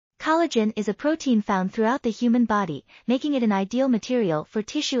Collagen is a protein found throughout the human body, making it an ideal material for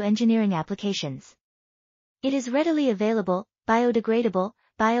tissue engineering applications. It is readily available, biodegradable,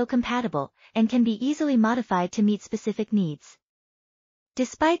 biocompatible, and can be easily modified to meet specific needs.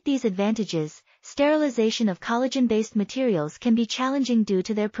 Despite these advantages, sterilization of collagen-based materials can be challenging due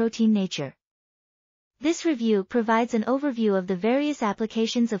to their protein nature. This review provides an overview of the various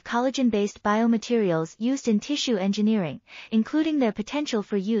applications of collagen-based biomaterials used in tissue engineering, including their potential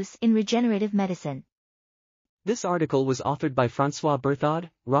for use in regenerative medicine. This article was authored by François Berthod,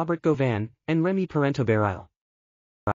 Robert Gauvin, and Rémi Parenteau-Bareil.